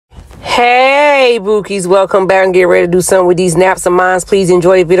Hey Bookies, welcome back and get ready to do something with these naps of mine. Please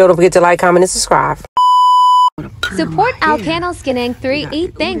enjoy the video. Don't forget to like, comment, and subscribe. Support Alcanal Skin Inc. 3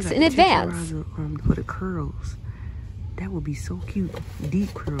 thanks in advance. For the curls. That would be so cute.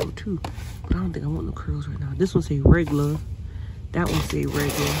 Deep curl too. But I don't think I want no curls right now. This one say regular. That one say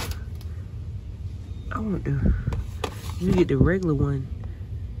regular. I want the, you get the regular one.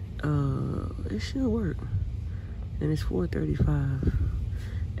 It should work. And it's $4.35.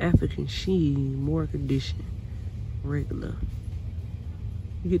 African sheen, more condition, regular.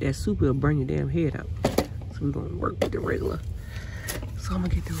 You get that super, it'll burn your damn head out. So we're gonna work with the regular. So I'm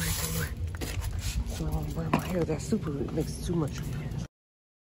gonna get the regular one. So I don't burn my hair. That super makes too much.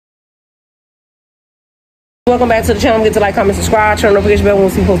 Welcome back to the channel. Get to like, comment, subscribe, turn on the notification bell when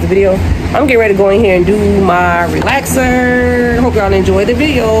we post the video. I'm getting ready to go in here and do my relaxer. Hope y'all enjoy the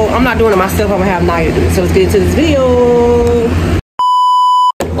video. I'm not doing it myself. I'm gonna have Naya do it. So let's get into this video.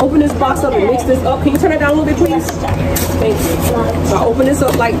 Open this box up and mix this up. Can you turn it down a little bit, please? Thanks. So I open this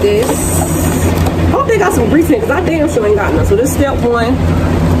up like this. I hope they got some grease in it, because I damn sure ain't got none. So this step one.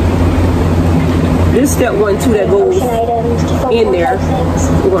 This step 1, 2 that goes in there.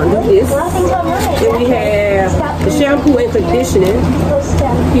 We're gonna do this. Then we have the shampoo and conditioning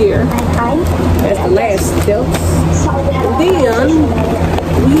here. That's the last step. And then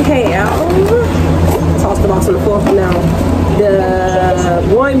we have, toss the box on the floor for now, the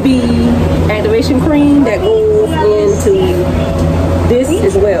 1B activation cream that goes into this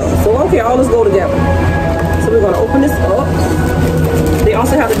as well. So okay, all this go together. So we're gonna open this up. They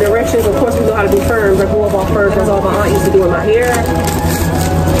also have the directions. Of course, we know how to do firms. I go up on firms. That's all my aunt used to do in my hair.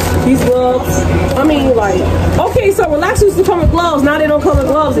 These gloves. I mean, like, okay, so relaxers used to come with gloves. Now they don't come with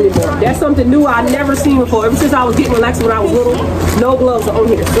gloves anymore. That's something new I never seen before. Ever since I was getting relaxers when I was little, no gloves are on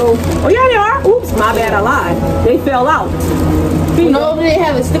here. So, oh yeah, they are. Oops, my bad, I lied. They fell out. No, they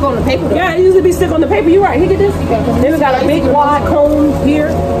have it stick on the paper though. Yeah, it used to be stick on the paper. You're right. Here, get this. Then we got a big wide comb here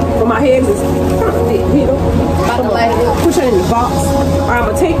for my head. It's kind of thick, you know. Push it in the box. All right, I'm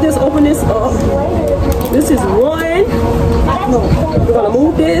gonna take this, open this up. This is one. We're gonna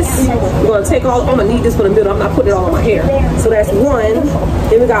move this. We're gonna take all. I'm gonna need this for the middle. I'm not putting it all on my hair. So that's one.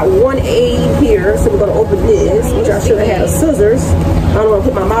 Then we got 1A here. So we're gonna open this, which I should have had a scissors. I don't want to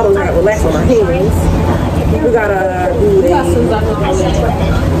put my models out relax on my hands. We gotta do a.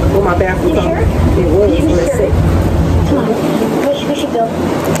 Where my bathroom comes. It was. Let's see. We should go.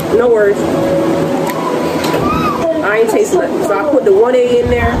 No worries. I ain't tasting nothing. So I put the 1A in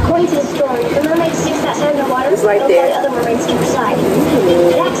there. According to the story, the mermaid sticks that sand in the water. It's like that. The other mermaids to her side.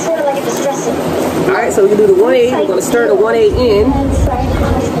 It acts sort of like a distress signal. Alright, so we can do the 1A. We're gonna stir the 1A in.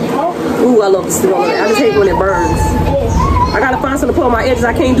 Ooh, I love the stir on it. I just hate when it burns. I gotta find something to put on my edges.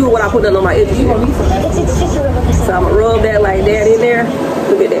 I can't do it without putting it on my edges. It's just a rub. So I'm gonna rub that like that in there.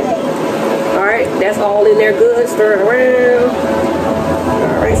 Look at that. Alright, that's all in there good. Stir it around.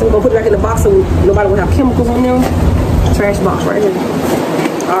 Alright, so we're gonna put it back in the box so nobody will have chemicals on them. Trash box right here.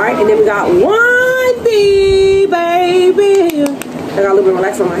 Alright, and then we got 1B, baby. I got a little bit of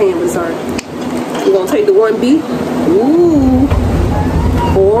relax on my hand, but it's alright. We're gonna take the 1B. Ooh.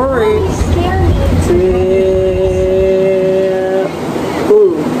 Pour it.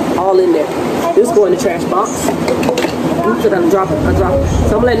 Boom. All in there. This go in the trash box. Oops, I'm dropping. So I'm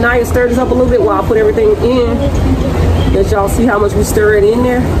gonna let Naya stir this up a little bit while I put everything in. Let y'all see how much we stir it in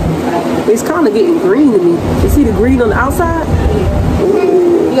there. It's kind of getting green to me. You see the green on the outside?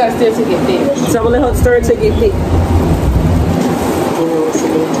 You gotta stir to get thick. So I'm gonna let her stir it to get thick.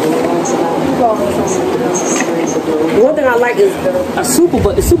 One thing I like is a super,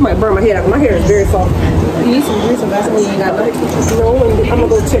 but the super might burn my head out. My hair is very soft. You need some grease and Vaseline. You ain't got nothing. No, I'm gonna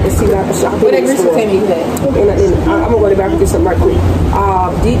go check and see what I can shop. Where that grease container you had? I'm gonna go to the back and get some right quick.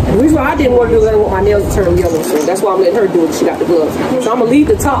 The reason why I didn't want to do it, I didn't want my nails to turn yellow, so that's why I'm letting her do it. She got the gloves. So I'm gonna leave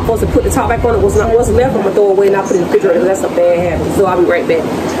the top. Once I put the top back on it, what's left, I'm gonna throw away and I put it in the refrigerator. That's a bad habit. So I'll be right back.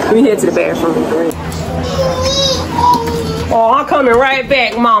 Let me head to the bathroom. Oh, I'm coming right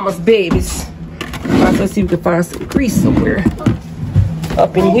back, mama's babies. Let's see if we can find some grease somewhere.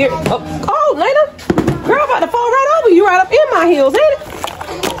 Up in here. Oh, Lena. Girl, about to fall right over you, right up in my heels, ain't it?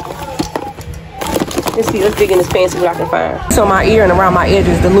 Let's see, let's dig in this pan, see what I can find. So my ear and around my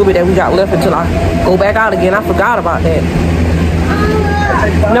edges, the little bit that we got left until I go back out again. I forgot about that.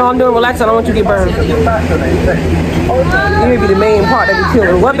 No, I'm doing relax. I don't want you to get burned. It may be the main part that we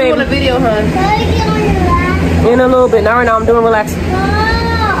killing. What, baby? On the video, hon. In a little bit. Now, right now, I'm doing relax.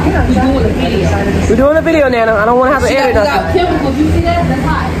 We're doing a video. We're doing a video, Nana. I don't want to have to edit nothing. Chemicals. You see that? That's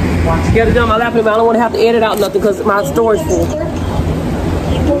hot. Get it done my lap, but I don't want to have to edit out nothing because my storage full.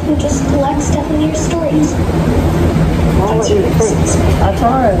 People who just collect stuff in your stories. I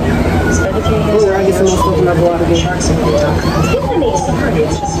tried. I go out again. I'm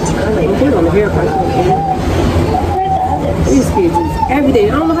putting on the haircut. These kids is every day.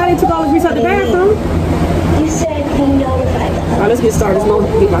 I don't know how they took all the grease out the bathroom. You said you notified them. Alright, let's get started. There's no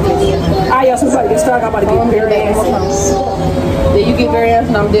get my face. Alright, y'all, so we about to get started. I'm about to get very ass. Then you get very ass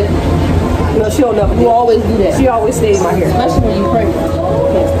and I'm different. No, she don't never. You always do that. She always stays in my hair. Especially when you pregnant.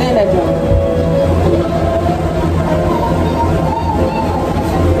 Can't stand that joint.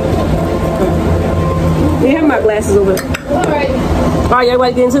 Yeah, have my glasses over there. Alright. Alright,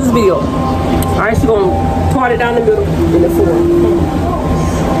 everybody get into this video. Alright, she's gonna part it down the middle in the floor.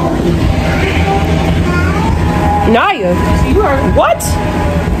 Naya, You heard. what?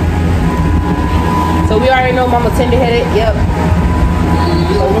 So we already know Mama tender-headed. Yep.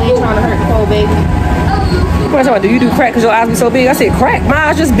 So we ain't trying to hurt the poor baby. What am I talking about? Do you do crack because your eyes be so big? I said crack.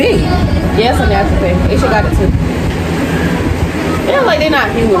 My eyes just big. Yeah, it's a natural thing. Aisha got it too. They look like they're not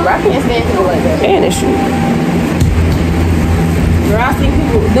human, bro. I can't stand people like that. And it's true. Bro, I seen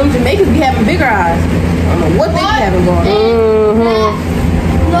people, them Jamaicans be having bigger eyes. I don't know what they be having going on.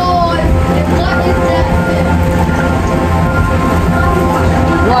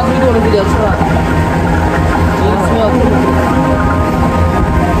 Well, we doing a video truck. You smell cool.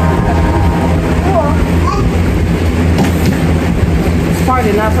 It's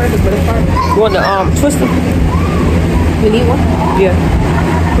party, not purpose, but it's party. You want the twister? You need one? Yeah.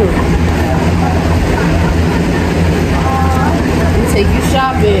 Take you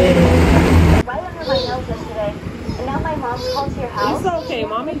shopping. Right under my nose yesterday. And now my mom calls your house. It's okay,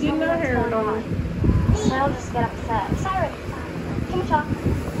 mommy getting her hair done. And I'll just get upset. Siren, can we talk?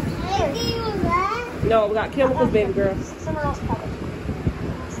 No, we got chemicals, baby girl. Someone else called it.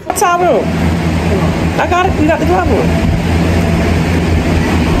 Top room. I got it. We got the glove room.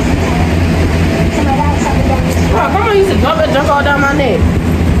 So my dad sent me down this Bro, come on, you used to jump all down my neck.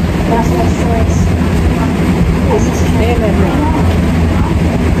 That's my stories. This is true. Damn that man.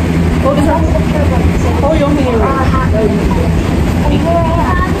 Hold this up. Hold your hand. And here I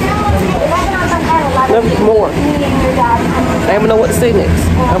am. Imagine on some kind of letter. Nothing more. Me and your dad. I don't even know what to say next.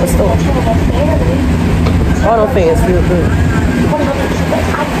 I'm a store. All them fans feel good.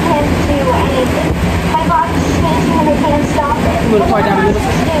 I can't do anything. My body's changing and I can't stop it. You wanna part down the middle?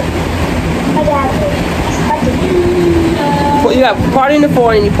 My dad expected Well, you got part in the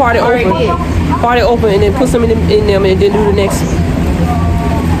floor and you part it Already open. did. Part it open and then put some in them and then do the next.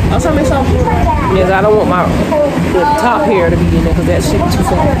 I'm trying to make something. Yes, I don't want my the top hair to be in there because that shit too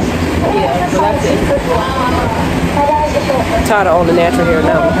soft. Yeah, so that's it. my dad's a bit. I'm tired of all the natural hair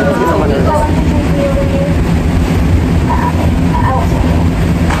now. It's getting on my nerves.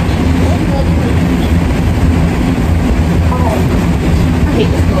 I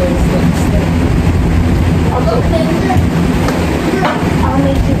hate this color. I'll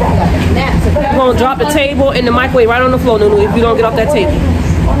make you better. Naps. You're gonna drop the table in the microwave right on the floor, Nunu, if you don't get off that table.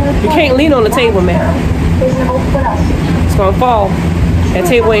 You can't lean on the table, man. There's no hope but us. It's gonna fall. That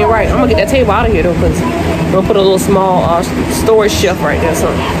table ain't right. I'm gonna get that table out of here though, because I'm gonna put a little small storage shelf right there, so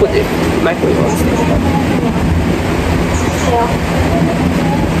put the microwave on the table.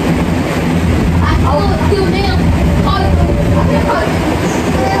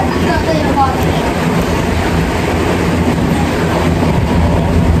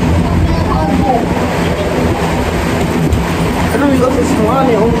 I know you go to the salon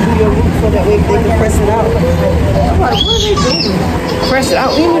and only do your roots so that way they can press it out. I'm like, what are they doing? Press it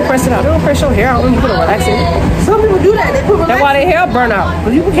out. You need to press it out. Don't press your hair out when you put a relaxing. Some people do that. They put That's why their hair burn out.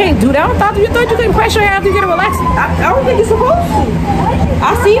 But you can't do that. You thought you couldn't press your hair after you get a relaxing. I don't think you're supposed to.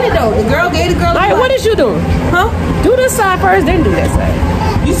 I seen it though. The girl gave the girl. Like, what is you doing? Huh? Do this side first, then do that side.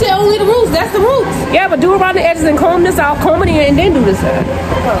 You said only the roots. That's the roots. Yeah, but do around the edges and comb this out, comb it in, and then do this side.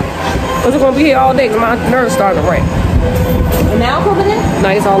 Because we're going to be here all day because my nerves starting to break. And now coming in? Now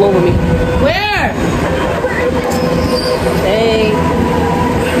it's all over me. Where? Hey. Okay.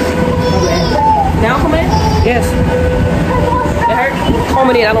 Now coming in? Yes. It hurt? Comb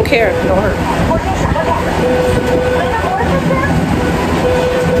it in. I don't care. It don't hurt.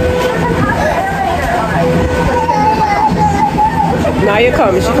 Now you're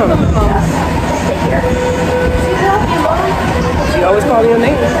coming. She coming. She always calling your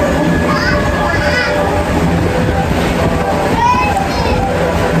name.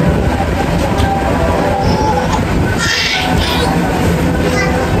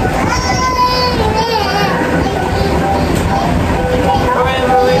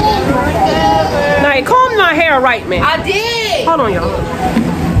 Now comb my hair right, man. I did. Hold on, y'all.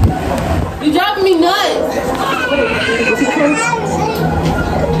 You dropping me nuts.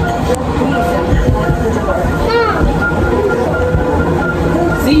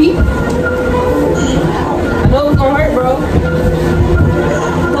 See?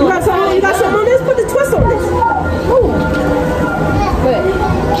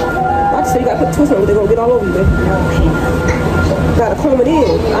 comb it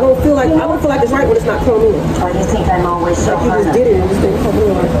in. I don't feel like it's right when it's not combed in. Why do you think I'm always so Like you just did it and just didn't comb it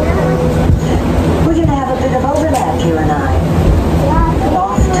in. We're gonna have a bit of overlap, you and I.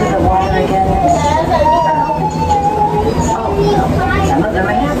 Off to the wire again. Some of them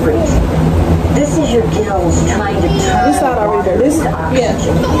are half-breeds. This is your gills trying to turn. This side already there. This, yeah.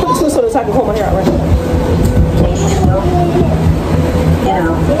 Put the twist on the top and comb my hair out right now. H2O. You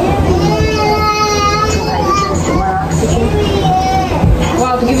know. 2 hydrogens to 1 oxygen.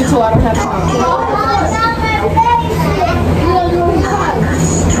 Well, to give you 2, I don't have time.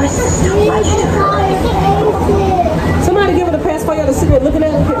 Stress is too much to her. Somebody give her the pacifier to sit there looking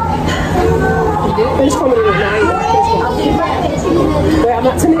at her. Finish combing it in. Now I ain't gonna finish combing it. Well, I'm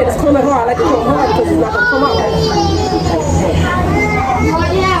not telling you it's coming hard. I like to comb hard because it's not gonna come out right.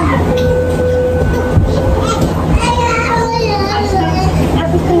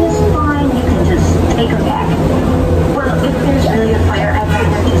 Everything is fine. You can just take her back. Well, if there's really a fire, I'd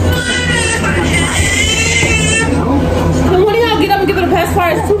rather just. Then when y'all get up and give it a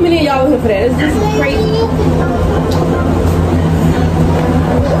pacifier, it's too many of y'all here for that. This is crazy.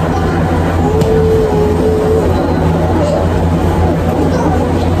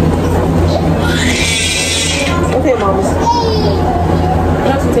 Okay, mamas.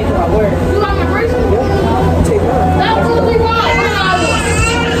 Not to take her out. Word. You want my bracelet? Yep. Take her out. Absolutely wrong.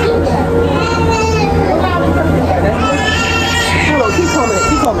 Hold on, keep combing it.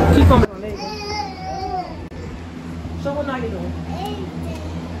 Keep combing it. Keep combing it. So what now you doing?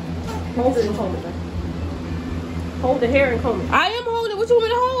 Hold it and comb it. Hold the hair and comb it. I am holding. What you want me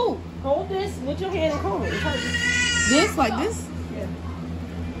to hold? Hold this with your hand and comb it. It's perfect. This, like this? Yeah.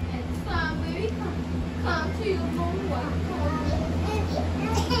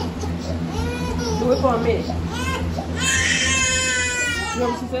 Do it for a minute. You know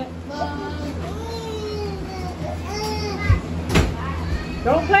what she said?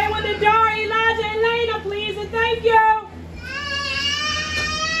 Don't play with the door, Elijah and Lena, please, and thank you.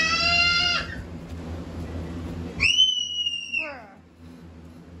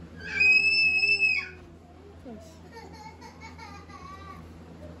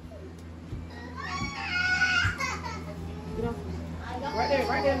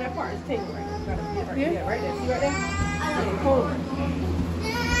 Right there in that part. It's tingling right there. Gotta be right there. Yeah, right there. See right there? Yeah, hold it.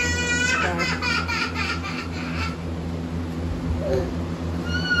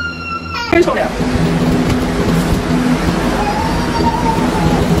 Here's one out.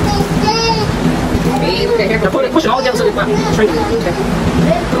 Okay, here. Push it all down so it's straight. Okay.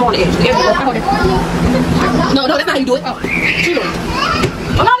 Come on the edge. Okay. No, that's not how you do it. Oh. She doing it.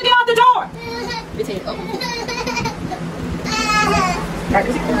 Allow to get out the door. It's here. Oh. Alright,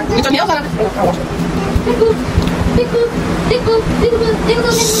 get your nails out of it. I'll wash it.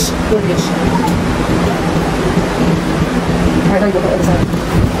 Alright, now you go to the other side.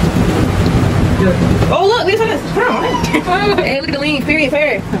 Good. Oh, look, this one is brown. Hey, look at the lean. Period.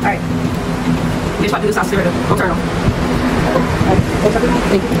 Alright. Just try to do this side straight up. Don't turn on.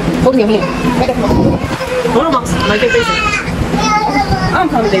 Hold in your hand. Right there. Hold on, moms. Like they're facing. I'm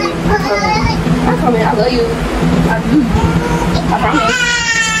coming, baby. I'm coming. I love you. I do. I promise.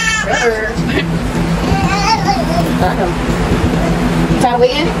 Trying to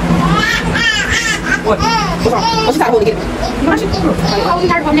wait in? What? What's wrong? What's you trying to hold to get it? Oh, we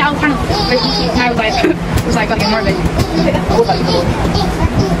started holding out. I was like, it was like fucking more, baby.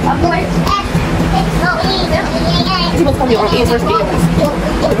 You're supposed to come here on ears first. Girl,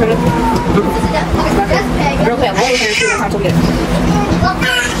 play a whole hair. That's how to get it.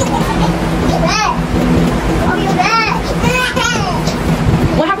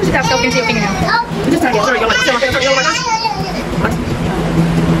 What happens if that stuff gets your fingernail? Just try to get sorry, you're like, my face, you're like, what?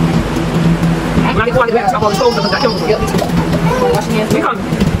 When I get to the stop all the stoves up, I kill them. Yep. Wash your hands. We come.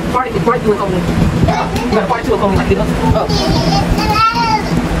 Party doing combing. You got a party to a combing like this. Oh.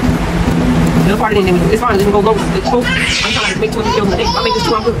 The party in there. It's fine. Let me go low. It's cool. I'm trying to make 20 kills a day. I'll make this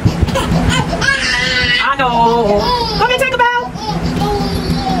 2 I'm good. I know. Come here, take a bow.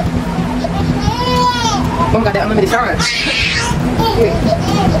 Mom got that unlimited charge.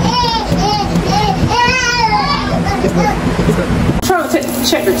 I'm trying to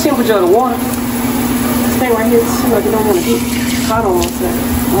check the temperature of the water. This thing right here, it seems like it don't want to heat. I don't want that.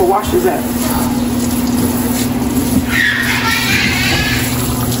 I'm gonna wash this out.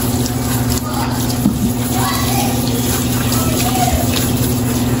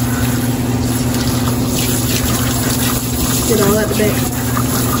 Get all at the back.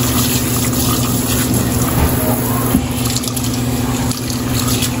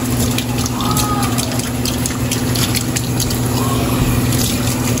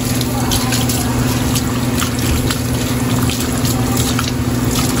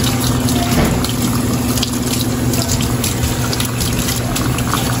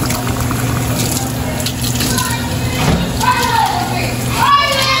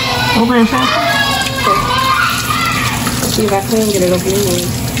 brand shampoo? Let's see if I can get it over your nose.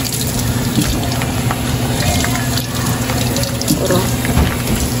 Hold on.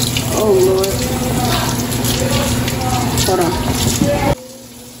 Oh, Lord. Hold on.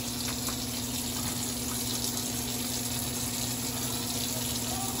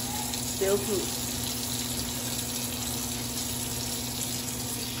 Still poop.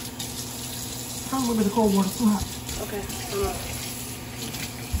 Try a little bit of cold water. Too hot. Okay, hold on.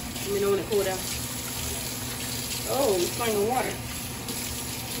 Let me know when it cool down. Oh, it's flying water.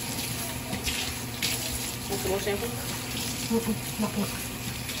 Want some more shampoo? Not one.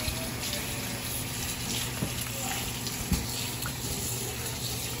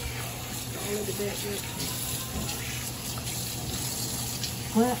 Don't look at that shit.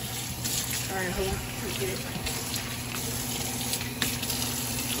 What? Alright, hold on. Let me get it.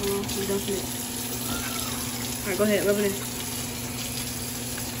 Hold on, I'm dumping it. Alright, go ahead, rub it in.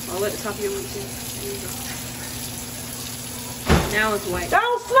 I'll let the top of your lips in. There you go. Now it's white.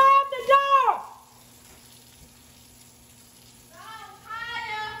 Don't slam the door!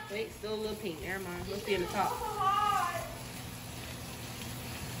 Wait, still a little pink. Never mind. Let's see in the top.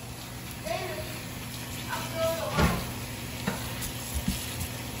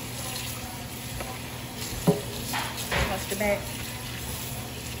 Watch the back.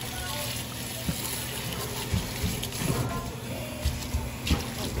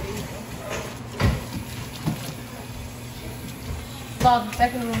 Bob,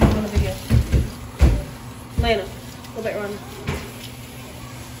 back in the room on the video. Lana, go back running.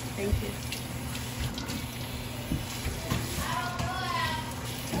 Thank you.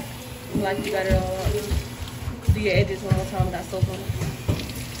 Like you got it all up. Do your edges one more time without soap on it.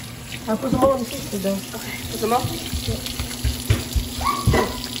 I put some more on the sister though. Okay, put some more.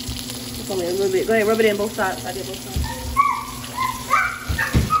 Just only a little bit. Go ahead, rub it in both sides. I did both sides.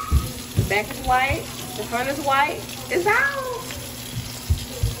 The back is white. The front is white. It's out.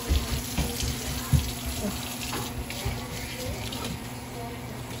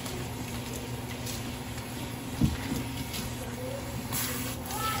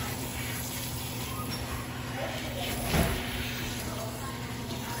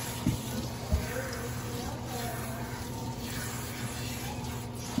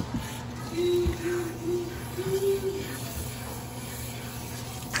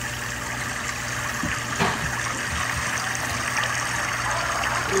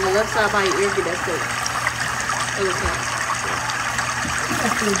 On the left side by your ear, get that soap. Other side.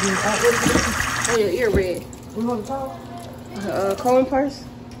 Oh, your ear red. You want the towel? Comb purse.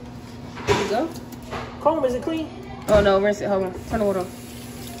 There you go. Comb, is it clean? Oh no, rinse it. Hold on. Turn the water on.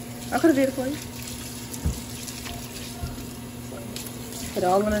 I could have did it for you. Put it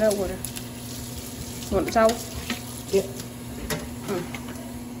all under that water. You want the towel? Yep.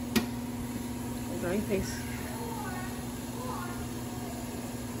 It's on your face.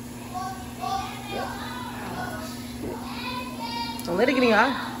 Don't let it get in your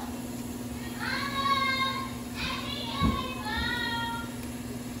eye.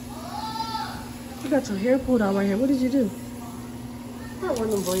 You got your hair pulled out right here. What did you do? Not one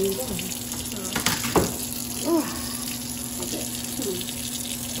of them braids. Oh. Okay.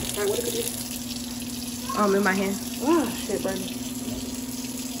 Alright, what did you do? In my hand. Ah, shit, Brandon.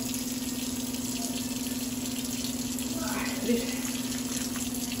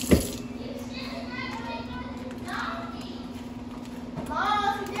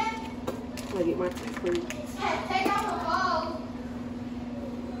 I'm gonna get my cream. Take off the clothes.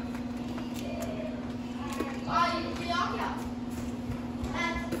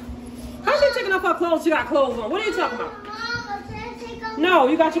 How's she taking off her clothes? She got clothes on. What are you talking about? Mom, I said take off. No,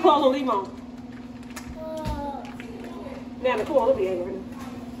 you got your clothes on. Leave them on. Now, come on, let me in right now.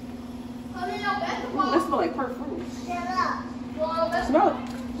 That smells like perfume. Smell it.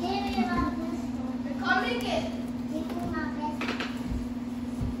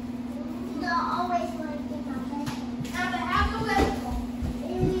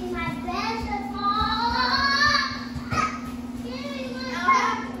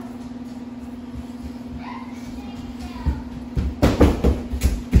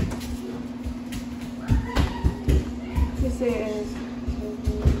 It says,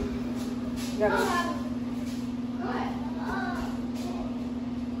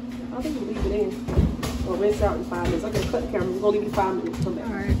 I think we'll leave it in. Or rinse out in 5 minutes. I'm going to cut the camera. We're going to leave it in 5 minutes. Come back.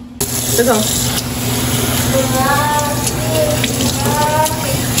 All right. Let's go.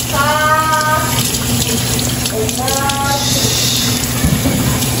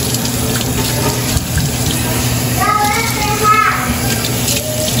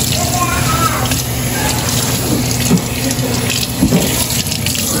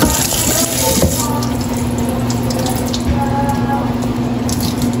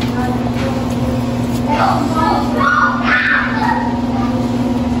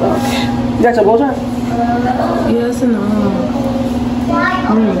 You got your blow dry? Yes and no.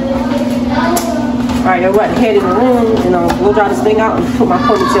 Alright, I'm about to head in the room and blow dry this thing out and put my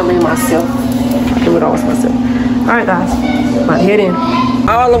ponytail in myself. Do it all myself. Alright guys, about to head in.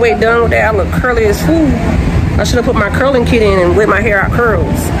 All the way done with that. I look curly as fool. I should have put my curling kit in and let my hair out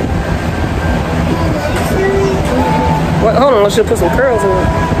curls. Well, hold on, I should put some curls in.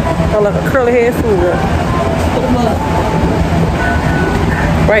 I look like a curly head fool. Put them up.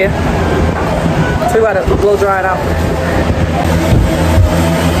 Right here. So we gotta blow dry it out.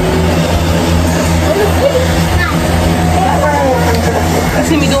 You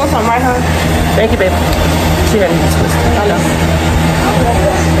see me doing something, right, huh? Thank you, baby. She had to twist. I know.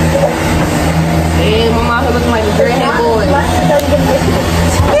 And my mom looking like a dreadhead boy.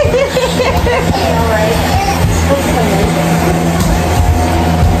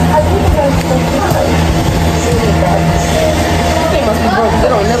 They must be broke. They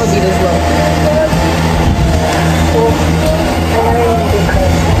don't never be this low.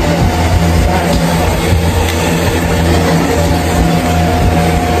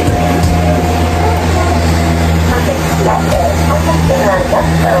 I'm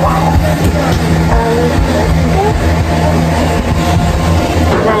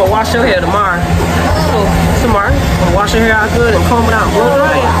gonna wash your hair tomorrow. So, tomorrow, I'm gonna wash your hair out good and comb it out and blow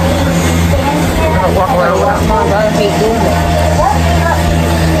dry it. I'm gonna walk around without my I hate doing that.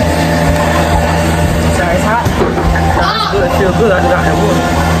 Sorry, it's hot. No, it's good. It feels good. I just got that water.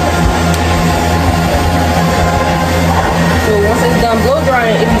 So once it's done blow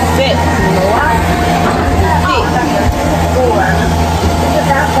drying, it be set. You know why?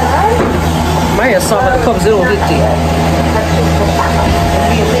 My hair's soft at the cups. It don't get thick.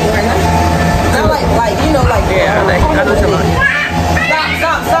 I like, you know, like. Yeah, I know something.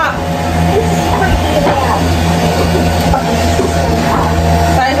 Stop.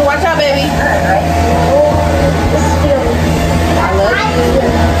 Tyson, watch out, baby. I love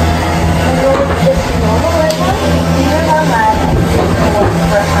you.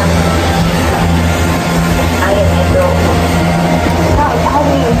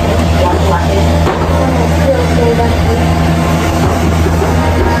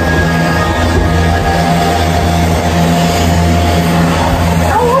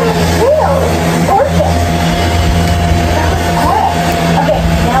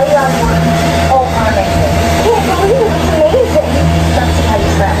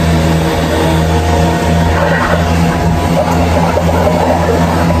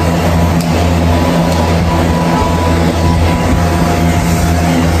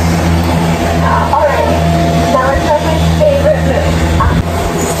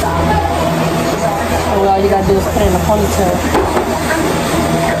 All you gotta do is put in a ponytail.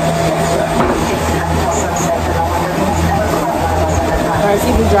 Alright, see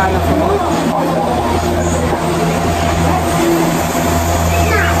if we dry enough for me.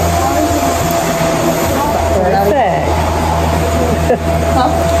 Perfect. Huh?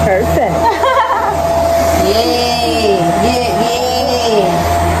 Perfect. Yeah.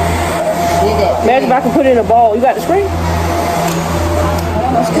 Did that. Imagine if I can put it in a ball. You got the screen?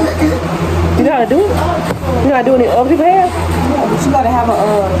 You know how to do it? You know how to do it in other people's hair? Yeah, but you gotta have a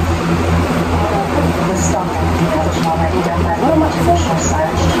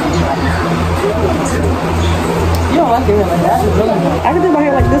You don't like your hair like that. I can do my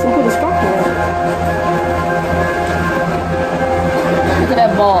hair like this and put a scarf in it. Look at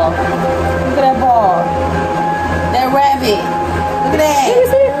that ball. That rabbit. Look at that. Let me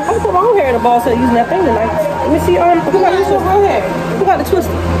see it. I can put my own hair in a ball instead of using that thing tonight. Let me see. Who got the real hair? Who got the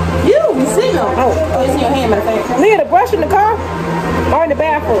twister? You see them. Oh, It's in your hand, matter of fact. Leah, the brush in the car or in the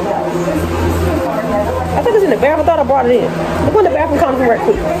bathroom? I think it's in the bathroom. I thought I brought it in. Look in the bathroom counter right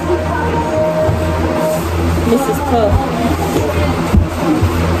quick. Mrs. Puff.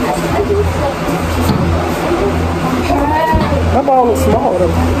 My ball looks small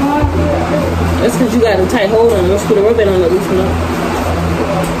though. That's because you got a tight hold on. Let's put a rubber band on it, loosen up.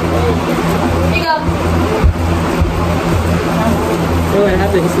 Here you go. Oh, I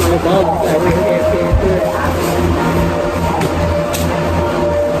have to get some ball off that real hair.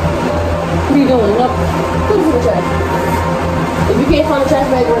 What are you doing? What? Put it in the trash. If you can't find the trash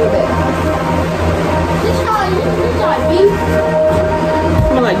bag, bring it back. This is beef.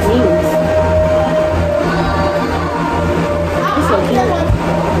 Smell like jeans. It's so cute.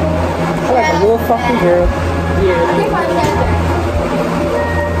 I like a little fucking girl. Yeah.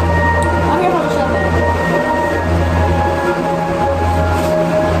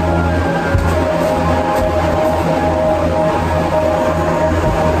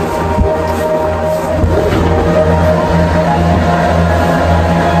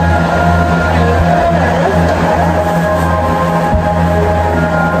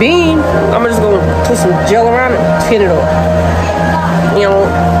 Put some gel around it, tin it up. You know.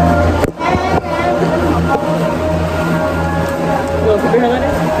 You want to put your hair like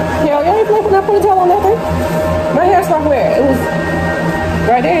that? Yeah, y'all ain't putting that ponytail on that thing. My hair started where? It was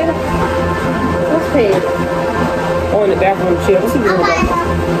right there. What's pain? Oh, in the bathroom chair. Let's see what you're doing.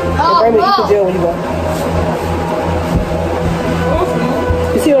 Bring me to eat the gel when you go.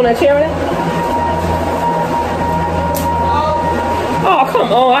 You see it on that chair right there? Oh,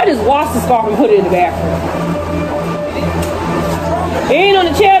 come on. I just washed the scarf and put it in the bathroom. It ain't on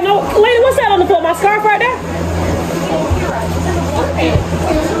the chair. No. Lady, what's that on the floor? My scarf right there?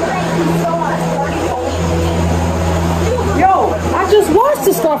 Yo, I just washed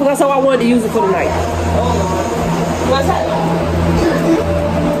the scarf because that's how I wanted to use it for the night. What's that?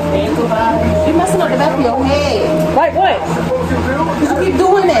 You're messing up the back of your head. Like what? You keep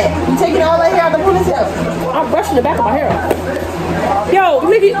doing that. You taking all that hair out the ponytail. I'm brushing the back of my hair. Yo,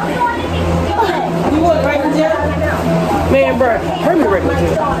 nigga. You want regular gel? Man, bro, hurt me regular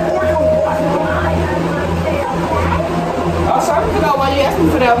gel. Oh, sorry, I forgot why you asked me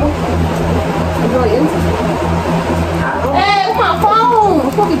for that one. Hey, it's my phone.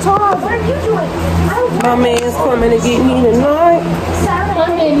 I'm fucking charged. What are you doing? My man's coming to get me tonight. My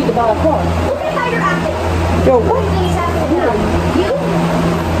man need to buy a car. Yo, what?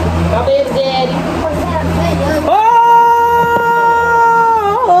 My baby daddy. Oh!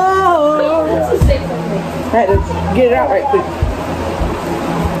 I had to get it out right quick.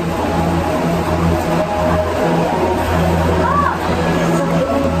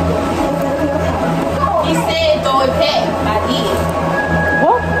 He said throw it back. I did.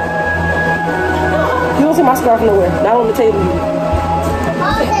 What? You don't see my scarf nowhere. Not on the table.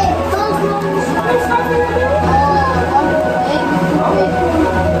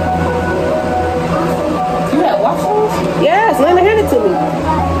 You had watch those? Yes, Lena handed it to me.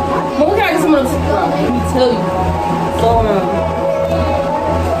 But we gotta get some of those. Let me tell you. So,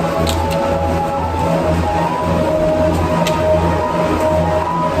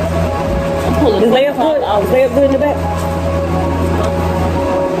 Is layup good? Is layup good in the back?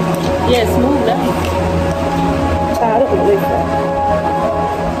 yeah, smooth now. Tied up in the leg back.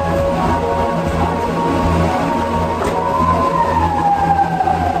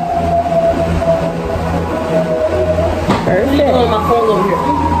 Perfect. On my phone over here.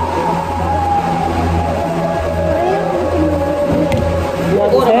 You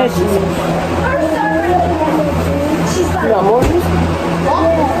want this head? You want more of this?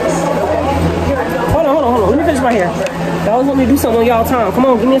 Hold on. Let me finish my hair. Y'all always want me to do something on y'all time. Come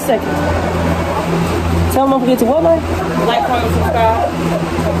on, give me a second. Tell them don't forget to what, man? Like, comment, subscribe.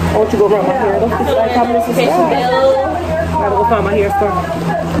 I want you to go around my hair. Don't forget to like, comment, and subscribe. Gotta go find my hair store.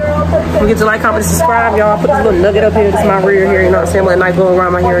 Don't forget to like, comment, and subscribe, y'all. Put this little nugget up here. This is my rear hair, you know what I'm saying? Let night going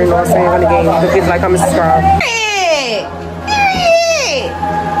around my hair, you know what I'm saying? On the game. Don't forget to like, comment, and subscribe.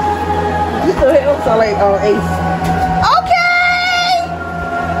 You still hell sound like Ace.